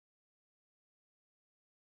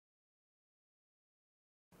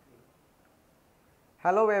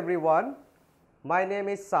Hello everyone, my name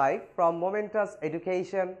is Sai from Momentous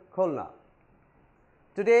Education, Khulna.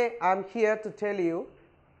 Today I am here to tell you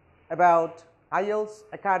about IELTS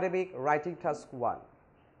Academic Writing Task 1.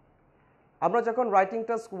 আমরা যখন Writing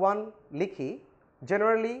Task 1 লিখি,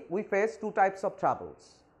 generally we face two types of troubles.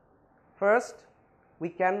 First, we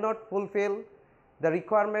cannot fulfill the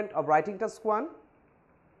requirement of Writing Task 1,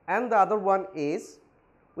 and the other one is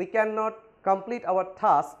we cannot complete our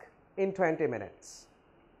task in 20 minutes.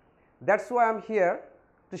 That's why I'm here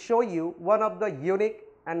to show you one of the unique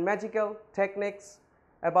and magical techniques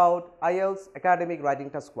about IELTS Academic Writing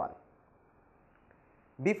Task 1.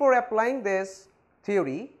 Before applying this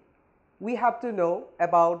theory, we have to know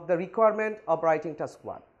about the requirement of Writing Task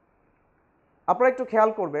 1. আপনারা একটু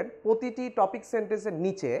খেয়াল করবেন প্রতিটি topic সেন্টেন্সের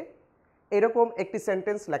নিচে এরকম একটি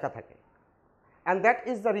sentence লেখা থাকে, and that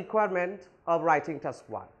is the requirement of Writing Task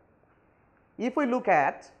 1. If we look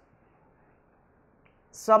at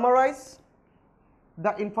summarize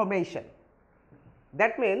the information,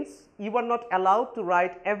 that means you are not allowed to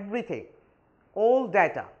write everything, all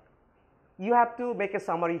data. You have to make a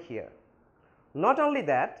summary here. Not only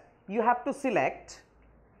that, you have to select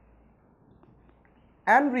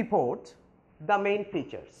and report the main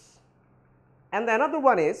features. And the another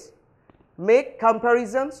one is make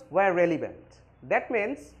comparisons where relevant. That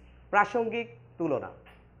means prashongik tulona.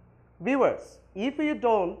 Viewers, if you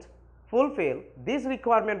don't fulfill this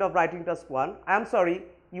requirement of Writing Task 1, I am sorry,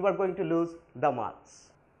 you are going to lose the marks.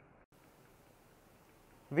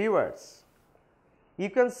 Viewers, you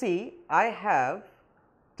can see I have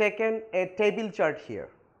taken a table chart here.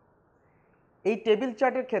 A table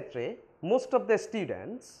chart ক্ষেত্রে most of the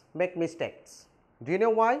students make mistakes. Do you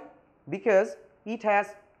know why? Because it has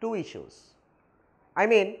two issues. I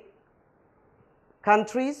mean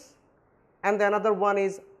countries, and the another one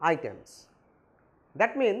is items.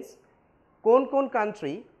 That means কোন কোন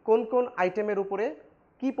country কোন কোন আইটেমের উপরে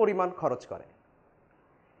কি পরিমাণ খরচ করে।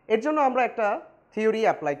 এর জন্য আমরা একটা থিওরি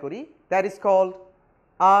অ্যাপ্লাই করি, that is called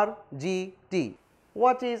RGT.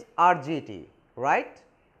 What is RGT? Right?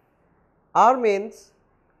 R means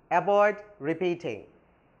avoid repeating.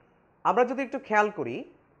 আমরা যদি একটু খেয়াল করি,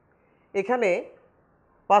 এখানে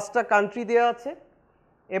 5টা কান্ট্রি দেওয়া আছে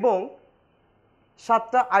এবং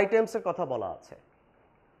 7টা আইটেমসের কথা বলা আছে।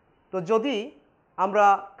 তো যদি আমরা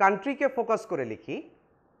কান্ট্রিকে ফোকাস করে লিখি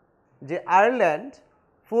যে আয়ারল্যান্ড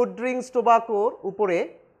ফুড ড্রিঙ্কস টোবাকোর উপরে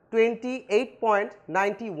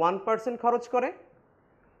 28.91% খরচ করে,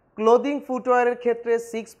 ক্লোদিং ফুটওয়্যারের ক্ষেত্রে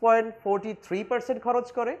 6.43% খরচ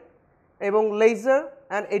করে এবং লেজার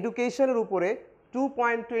অ্যান্ড এডুকেশনের উপরে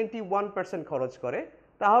 2.21% খরচ করে।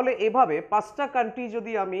 তাহলে এভাবে 5টা কান্ট্রি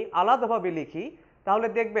যদি আমি আলাদাভাবে লিখি তাহলে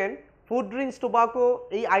দেখবেন ফুড ড্রিঙ্কস টোবাকো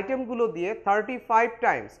এই আইটেমগুলো দিয়ে 35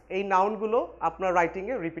 টাইমস এই নাউনগুলো আপনার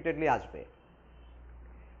রাইটিংয়ে রিপিটেডলি আসবে।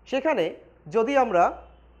 সেখানে যদি আমরা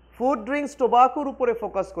ফুড ড্রিঙ্কস টোবাকোর উপরে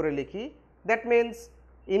ফোকাস করে লিখি, that means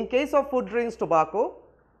in case of food drinks tobacco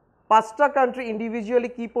 5টা কান্ট্রি ইন্ডিভিজুয়ালি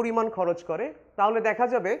কী পরিমাণ খরচ করে, তাহলে দেখা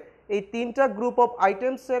যাবে এই 3টা গ্রুপ অফ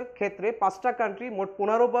আইটেমসের ক্ষেত্রে 5টা কান্ট্রি মোট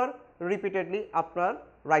 15 বার রিপিটেডলি আপনার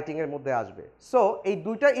রাইটিংয়ের মধ্যে আসবে। সো এই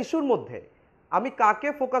দুইটা ইস্যুর মধ্যে আমি কাকে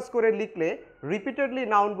ফোকাস করে লিখলে রিপিটেডলি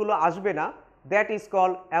নাউনগুলো আসবে না, that is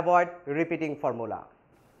called avoid repeating formula.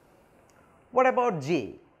 What about G?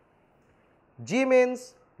 G means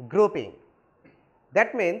grouping.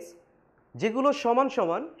 That means যেগুলো সমান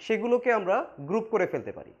সমান সেগুলোকে আমরা গ্রুপ করে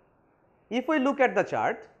ফেলতে পারি। If we look at the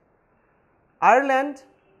chart, Ireland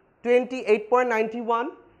 28.91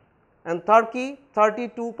 and turkey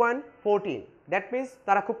 32.14, that means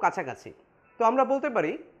তারা খুব কাছাকাছি। তো আমরা বলতে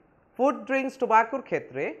পারি ফুড ড্রিঙ্কস টোবাকোর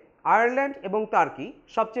ক্ষেত্রে আয়ারল্যান্ড এবং টার্কি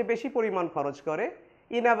সবচেয়ে বেশি পরিমাণ খরচ করে,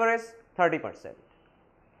 in average 30%,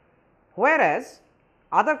 whereas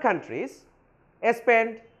other countries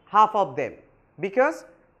spend half of them because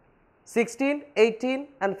 16, 18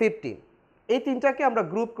 and 15 এই তিনটাকে আমরা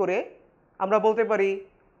গ্রুপ করে আমরা বলতে পারি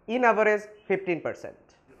in average 15%.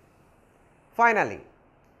 Finally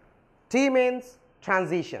T means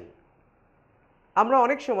transition. আমরা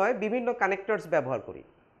অনেক সময় বিভিন্ন কানেক্টরস ব্যবহার করি,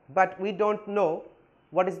 but we don't know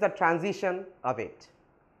what is the transition of it.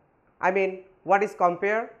 I mean, what is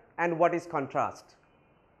compare and what is contrast.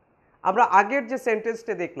 আমরা আগের যে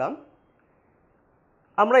সেন্টেন্সটা দেখলাম,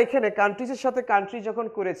 আমরা এখানে কান্ট্রিজের সাথে কান্ট্রি যখন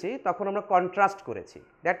করেছি তখন আমরা কন্ট্রাস্ট করেছি,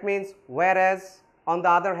 that means whereas on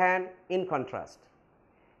the other hand in contrast.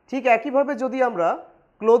 ঠিক একইভাবে যদি আমরা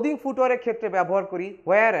ক্লোদিং ফুটওয়্যারের ক্ষেত্রে ব্যবহার করি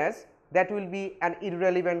whereas, that will be an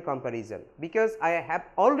irrelevant comparison because I have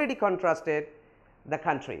already contrasted the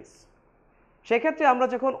countries. সেক্ষেত্রে আমরা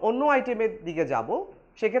যখন অন্য আইটেমের দিকে যাব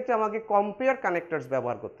সেক্ষেত্রে আমাকে কম্পেয়ার কানেক্টরস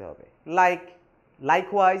ব্যবহার করতে হবে, like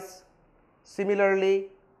likewise, similarly,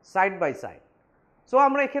 side by side. So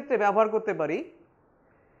আমরা এক্ষেত্রে ব্যবহার করতে পারি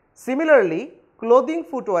similarly ক্লোদিং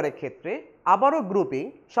ফুটওয়্যারের ক্ষেত্রে আবারও গ্রুপিং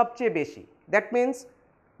সবচেয়ে বেশি, দ্যাট মিন্স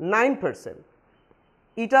 9%।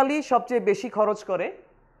 ইটালি সবচেয়ে বেশি খরচ করে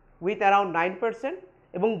উইথ অ্যারাউন্ড 9%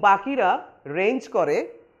 এবং বাকিরা রেঞ্জ করে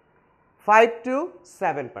 5 to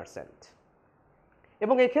 7%।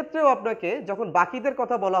 এবং এক্ষেত্রেও আপনাকে যখন বাকিদের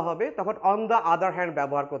কথা বলা হবে তখন অন দ্য আদার হ্যান্ড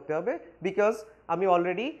ব্যবহার করতে হবে, বিকজ আমি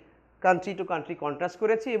already country to country contrast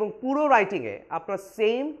করেছি এবং পুরো রাইটিংয়ে আপনার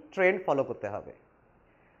সেম ট্রেন্ড ফলো করতে হবে।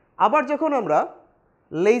 আবার যখন আমরা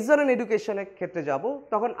লেজার অ্যান্ড এডুকেশনের ক্ষেত্রে যাব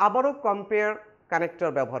তখন আবারও কম্পেয়ার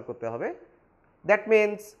কানেক্টর ব্যবহার করতে হবে, that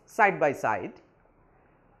means side by side.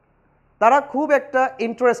 তারা খুব একটা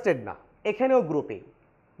ইন্টারেস্টেড না, এখানেও গ্রুপিং,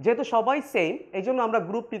 যেহেতু সবাই সেম এই জন্য আমরা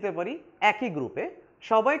গ্রুপ নিতে পারি একই গ্রুপে।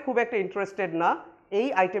 সবাই খুব একটা ইন্টারেস্টেড না এই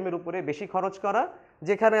আইটেমের উপরে বেশি খরচ করা,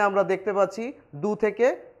 যেখানে আমরা দেখতে পাচ্ছি 2 থেকে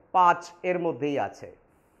 5 এর মধ্যেই আছে।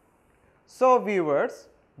 So viewers,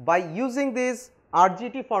 by using this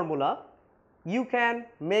RGT formula you can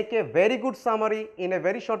make a very good summary in a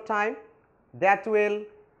very short time that will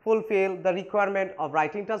fulfill the requirement of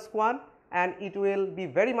writing task 1 and it will be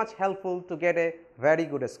very much helpful to get a very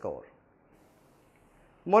good score.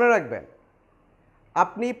 মনে রাখবেন,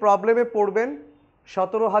 আপনি প্রবলেমে পড়বেন,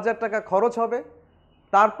 17,000 টাকা খরচ হবে,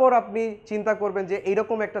 তারপর আপনি চিন্তা করবেন যে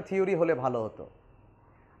এইরকম একটা থিওরি হলে ভালো হতো।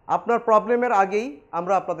 আপনার প্রবলেমের আগেই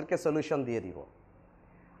আমরা আপনাদেরকে সলিউশন দিয়ে দিব।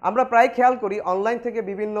 আমরা প্রায় খেয়াল করি অনলাইন থেকে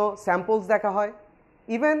বিভিন্ন স্যাম্পলস দেখা হয়,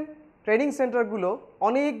 ইভেন ট্রেনিং সেন্টারগুলো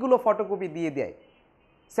অনেকগুলো ফটোকপি দিয়ে দেয়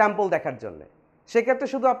স্যাম্পল দেখার জন্য। সেক্ষেত্রে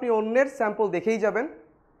শুধু আপনি অন্যের স্যাম্পল দেখেই যাবেন,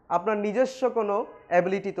 আপনার নিজস্ব কোনো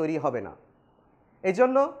অ্যাবিলিটি তৈরি হবে না। এই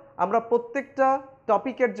জন্য আমরা প্রত্যেকটা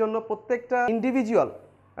টপিকের জন্য, প্রত্যেকটা ইন্ডিভিজুয়াল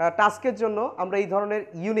টাস্কের জন্য আমরা এই ধরনের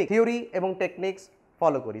ইউনিক থিওরি এবং টেকনিক্স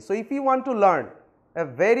ফলো করি। So if you want to learn a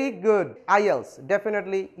very good IELTS,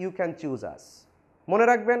 definitely you can choose আস। মনে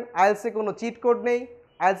রাখবেন, IELTS-এ কোনো চিট কোড নেই,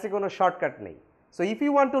 IELTS-এ কোনো শর্টকাট নেই। So if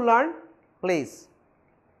you want to learn, please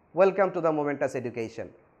welcome to the মোমেন্টাস education.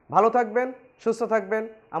 ভালো থাকবেন, সুস্থ থাকবেন,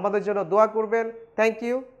 আমাদের জন্য দোয়া করবেন। Thank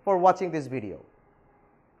you for watching this video.